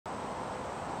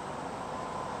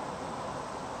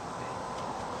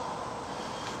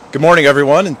Good morning,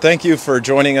 everyone, and thank you for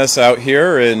joining us out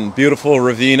here in beautiful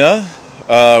Ravenna.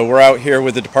 We're out here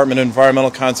with the Department of Environmental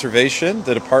Conservation,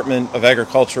 the Department of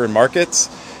Agriculture and Markets,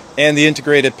 and the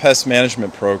Integrated Pest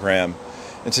Management Program.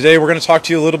 And today we're going to talk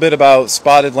to you a little bit about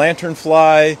spotted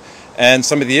lanternfly and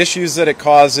some of the issues that it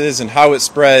causes and how it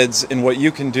spreads and what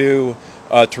you can do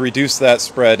to reduce that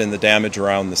spread and the damage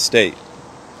around the state.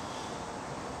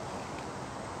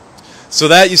 So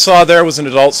that you saw there was an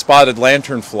adult spotted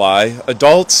lanternfly.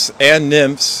 Adults and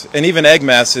nymphs and even egg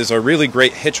masses are really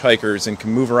great hitchhikers and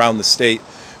can move around the state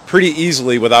pretty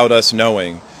easily without us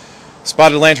knowing.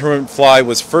 Spotted lanternfly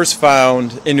was first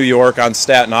found in New York on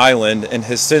Staten Island and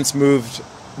has since moved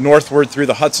northward through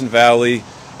the Hudson Valley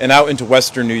and out into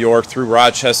western New York through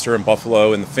Rochester and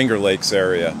Buffalo and the Finger Lakes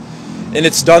area. And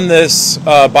it's done this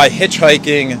by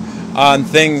hitchhiking on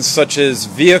things such as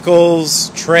vehicles,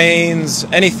 trains,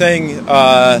 anything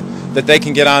that they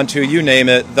can get onto, you name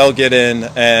it, they'll get in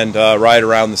and ride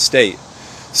around the state.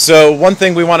 So one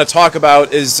thing we want to talk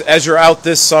about is as you're out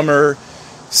this summer,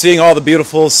 seeing all the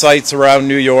beautiful sights around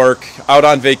New York, out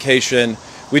on vacation,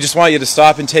 we just want you to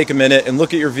stop and take a minute and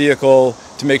look at your vehicle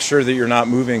to make sure that you're not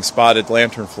moving spotted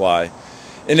lanternfly.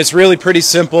 And it's really pretty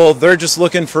simple. They're just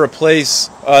looking for a place,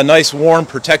 a nice warm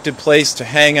protected place to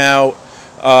hang out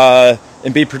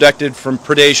and be protected from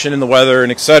predation in the weather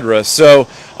and etc. So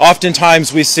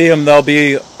oftentimes we see them, they'll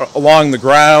be along the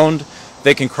ground,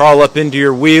 they can crawl up into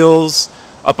your wheels,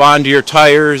 up onto your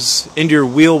tires, into your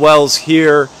wheel wells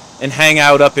here, and hang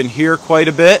out up in here quite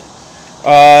a bit.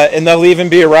 And they'll even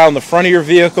be around the front of your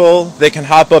vehicle. They can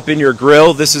hop up in your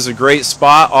grill. This is a great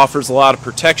spot, offers a lot of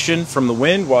protection from the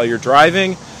wind while you're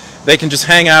driving. They can just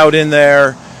hang out in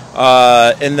there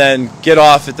and then get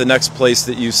off at the next place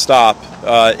that you stop.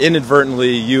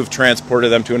 Inadvertently, you've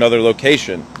transported them to another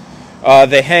location.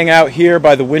 They hang out here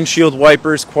by the windshield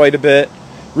wipers quite a bit.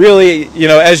 Really, you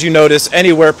know, as you notice,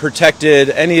 anywhere protected,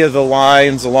 any of the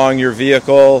lines along your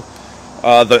vehicle,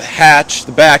 the hatch,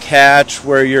 the back hatch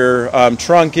where your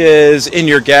trunk is, in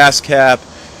your gas cap,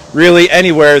 really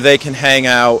anywhere they can hang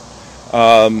out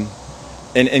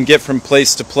and get from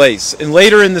place to place. And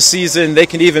later in the season, they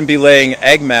can even be laying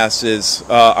egg masses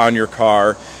on your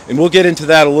car. And we'll get into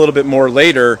that a little bit more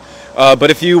later. But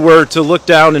if you were to look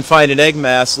down and find an egg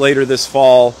mass later this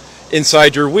fall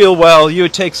inside your wheel well, you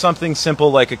would take something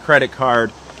simple like a credit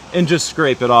card and just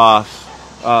scrape it off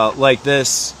like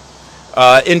this.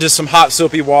 Into some hot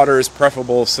soapy water is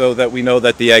preferable so that we know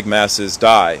that the egg masses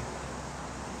die.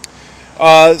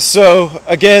 So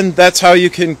again, that's how you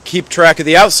can keep track of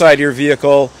the outside of your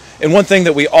vehicle. And one thing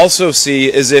that we also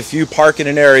see is if you park in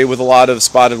an area with a lot of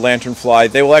spotted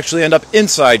lanternfly, they will actually end up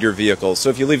inside your vehicle. So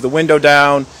if you leave the window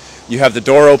down, you have the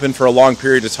door open for a long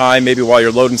period of time, maybe while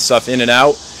you're loading stuff in and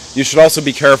out, you should also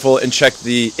be careful and check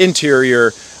the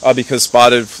interior because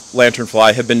spotted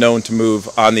lanternfly have been known to move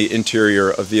on the interior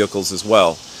of vehicles as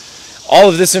well. All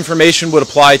of this information would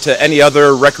apply to any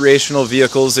other recreational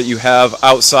vehicles that you have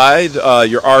outside,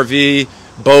 your RV,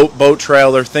 boat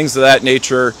trailer, things of that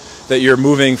nature that you're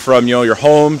moving from, you know, your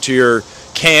home to your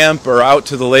camp or out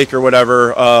to the lake or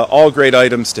whatever, all great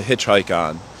items to hitchhike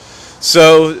on.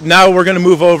 So now we're going to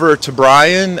move over to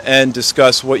Brian and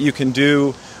discuss what you can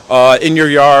do in your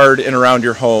yard and around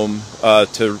your home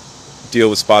to deal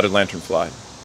with spotted lanternfly.